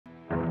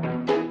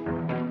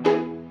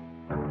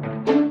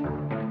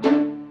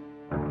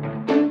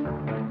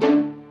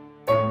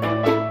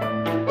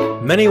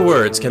Many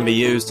words can be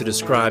used to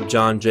describe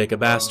John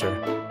Jacob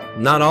Astor,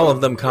 not all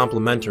of them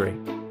complimentary.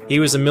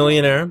 He was a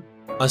millionaire,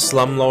 a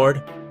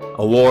slumlord,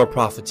 a war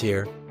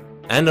profiteer,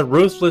 and a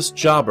ruthless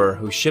jobber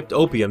who shipped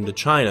opium to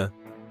China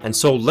and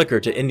sold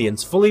liquor to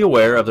Indians fully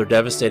aware of their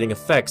devastating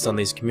effects on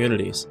these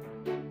communities.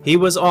 He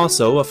was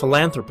also a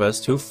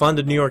philanthropist who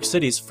funded New York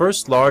City's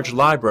first large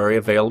library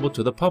available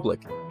to the public.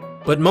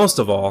 But most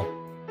of all,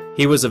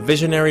 he was a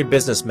visionary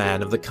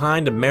businessman of the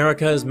kind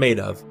America is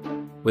made of,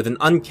 with an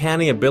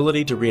uncanny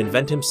ability to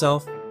reinvent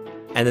himself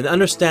and an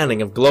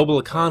understanding of global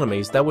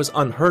economies that was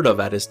unheard of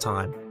at his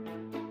time.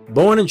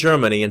 Born in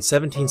Germany in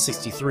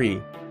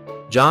 1763,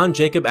 John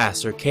Jacob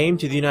Astor came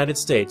to the United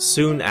States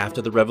soon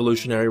after the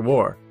Revolutionary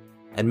War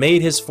and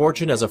made his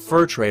fortune as a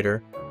fur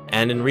trader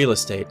and in real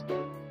estate.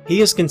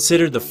 He is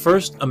considered the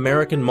first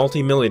American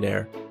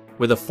multimillionaire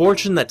with a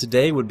fortune that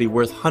today would be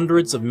worth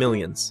hundreds of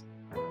millions.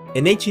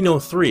 In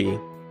 1803,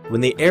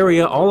 when the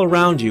area all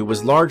around you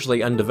was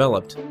largely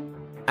undeveloped,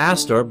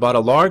 Astor bought a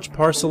large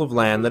parcel of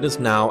land that is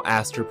now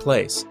Astor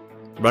Place,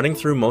 running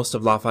through most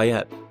of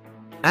Lafayette.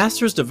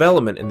 Astor's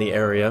development in the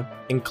area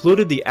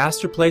included the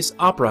Astor Place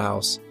Opera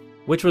House,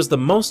 which was the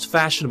most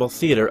fashionable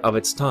theater of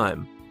its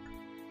time.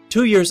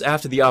 2 years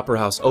after the Opera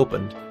House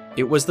opened,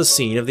 it was the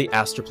scene of the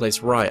Astor Place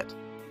riot.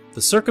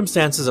 The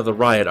circumstances of the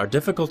riot are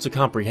difficult to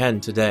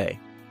comprehend today,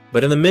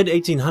 but in the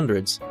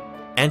mid-1800s,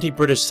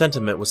 anti-British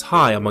sentiment was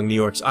high among New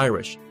York's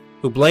Irish,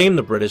 who blamed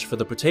the British for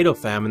the potato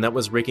famine that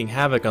was wreaking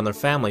havoc on their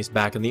families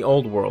back in the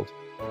Old World.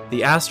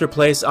 The Astor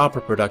Place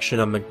opera production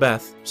of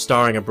Macbeth,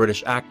 starring a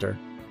British actor,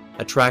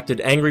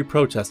 attracted angry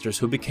protesters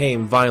who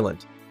became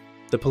violent.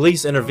 The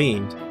police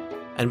intervened,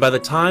 and by the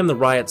time the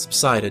riot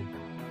subsided,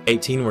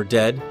 18 were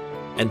dead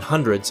and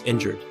hundreds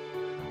injured.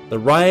 The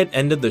riot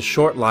ended the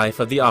short life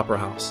of the Opera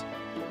House,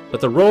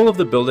 but the role of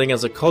the building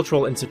as a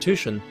cultural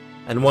institution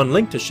and one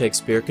linked to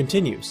Shakespeare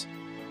continues.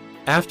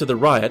 After the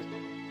riot,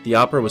 the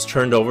opera was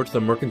turned over to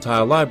the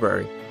Mercantile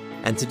Library,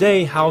 and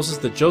today houses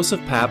the Joseph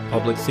Papp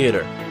Public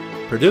Theater,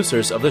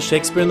 producers of the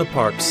Shakespeare in the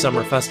Park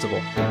Summer Festival.